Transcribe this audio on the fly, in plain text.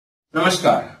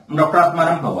Namaskar, I'm Dr.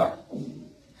 Atmaram Pawar.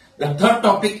 The third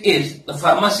topic is the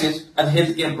pharmacist as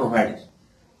healthcare provider.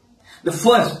 The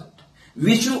first,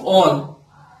 wish you all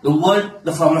the World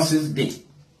the Pharmacist Day.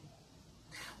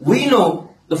 We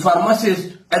know the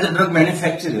pharmacist as a drug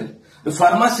manufacturer, the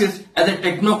pharmacist as a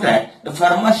technocrat, the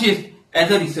pharmacist as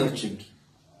a researcher.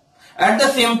 At the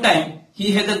same time,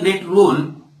 he has a great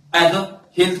role as a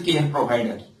healthcare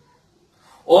provider.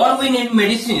 All we need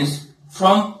medicines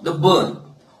from the birth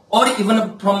or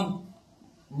even from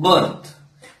birth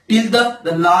till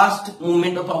the last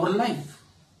moment of our life.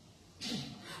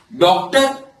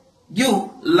 Doctor give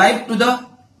life to the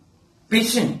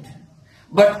patient,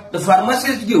 but the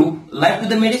pharmacist give life to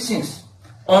the medicines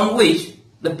on which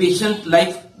the patient's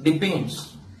life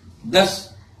depends.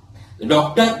 Thus, the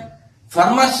doctor,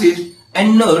 pharmacist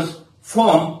and nurse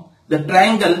form the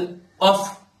triangle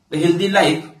of the healthy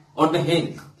life or the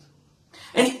health.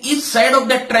 And each side of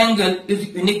that triangle is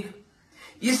unique.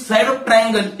 Each side of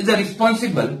triangle is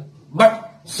responsible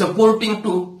but supporting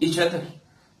to each other.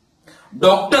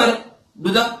 Doctor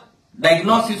do the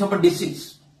diagnosis of a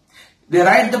disease. They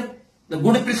write the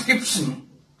good prescription,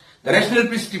 the rational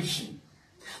prescription.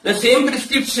 The same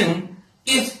prescription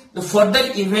is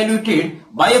further evaluated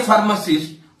by a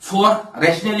pharmacist for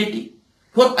rationality,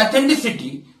 for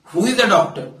authenticity. Who is the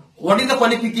doctor? What is the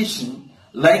qualification?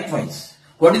 Likewise,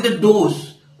 what is the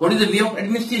dose? What is the way of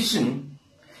administration?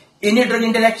 Any drug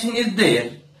interaction is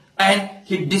there, and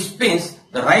he dispenses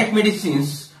the right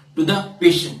medicines to the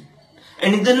patient.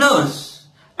 And if the nurse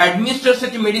administers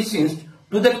such medicines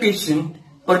to the patient,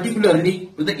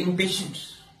 particularly to the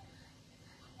inpatients.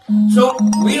 So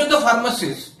we know the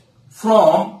pharmacist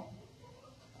from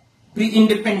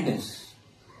pre-independence,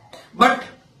 but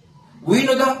we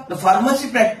know the pharmacy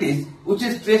practice which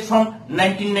is traced from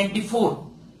 1994.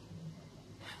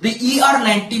 The ER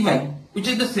 91, which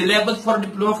is the syllabus for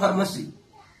diploma pharmacy,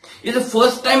 is the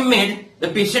first time made the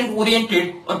patient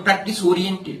oriented or practice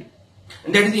oriented,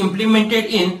 and that is implemented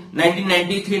in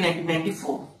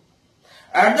 1993-1994.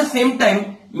 At the same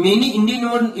time, many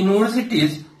Indian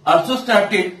universities also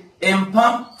started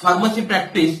Pharm pharmacy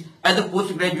practice as a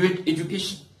postgraduate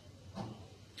education.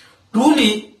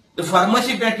 Truly, the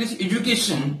pharmacy practice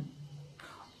education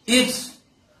is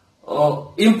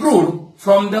improved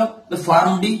from the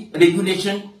Pharm.D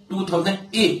regulation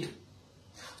 2008.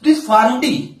 This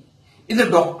Pharm.D is a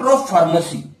doctor of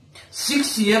pharmacy,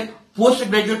 6-year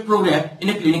postgraduate program in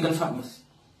a clinical pharmacy.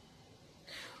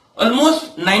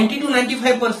 Almost 90 to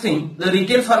 95% the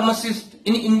retail pharmacists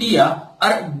in India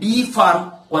are D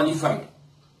Pharm qualified,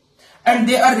 and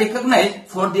they are recognized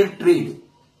for their trade.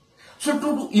 So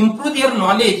to improve their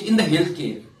knowledge in the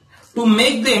healthcare, to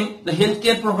make them the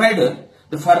healthcare provider,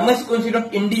 the Pharmacy Council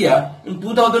of India in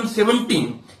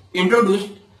 2017 introduced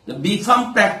the B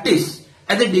Pharm practice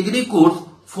as a degree course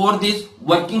for these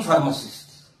working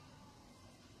pharmacists.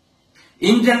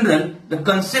 In general, the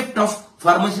concept of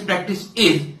pharmacy practice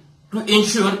is to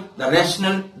ensure the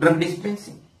rational drug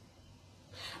dispensing,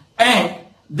 and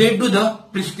they do the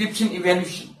prescription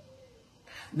evaluation.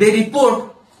 They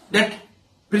report that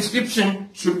prescription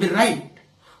should be right.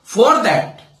 For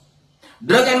that,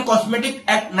 Drug and Cosmetic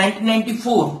Act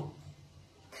 1994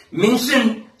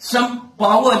 mentioned some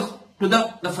powers to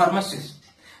the pharmacist,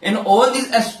 and all these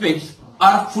aspects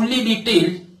are fully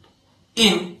detailed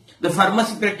in the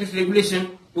Pharmacy Practice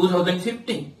Regulation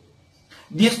 2015.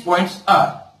 These points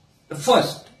are: the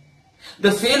first,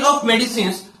 the sale of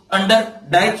medicines under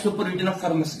direct supervision of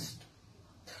pharmacist,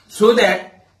 so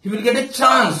that he will get a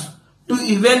chance to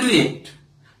evaluate,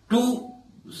 to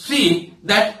see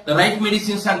that the right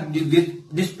medicines are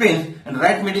dispensed and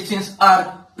right medicines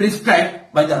are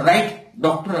prescribed by the right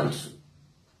doctor also.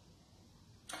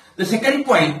 The second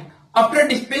point, after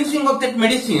dispensing of that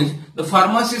medicines, the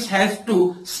pharmacist has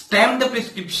to stamp the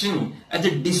prescription as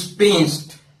a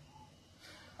dispensed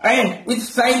and with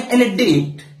sign and a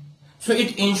date, so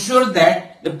it ensures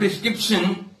that the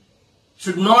prescription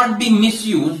should not be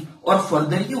misused or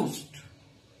further used.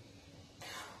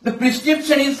 The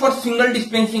prescription is for single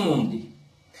dispensing only.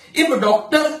 If a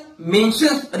doctor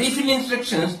mentions refill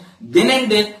instructions, then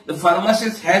and then the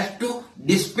pharmacist has to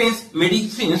dispense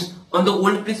medicines on the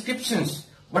old prescriptions.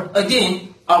 But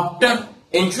again, after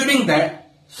ensuring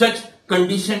that such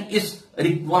condition is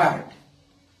required.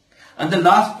 And the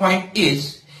last point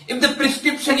is, if the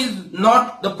prescription is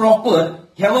not the proper,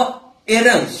 have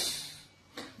errors,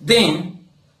 then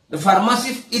the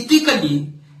pharmacist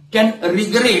ethically can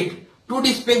regret to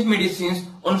dispense medicines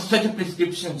on such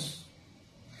prescriptions.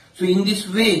 So in this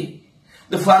way,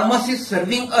 the pharmacy is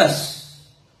serving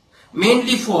us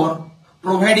mainly for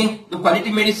providing the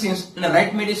quality medicines and the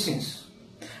right medicines,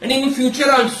 And in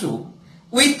future also,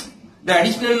 with the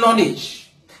additional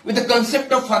knowledge, with the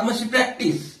concept of pharmacy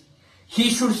practice, he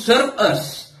should serve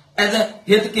us as a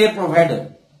healthcare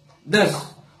provider.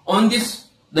 Thus, on this,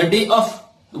 the day of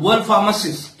World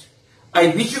Pharmacist, I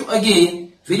wish you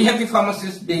again very happy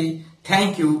Pharmacist Day.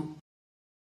 Thank you.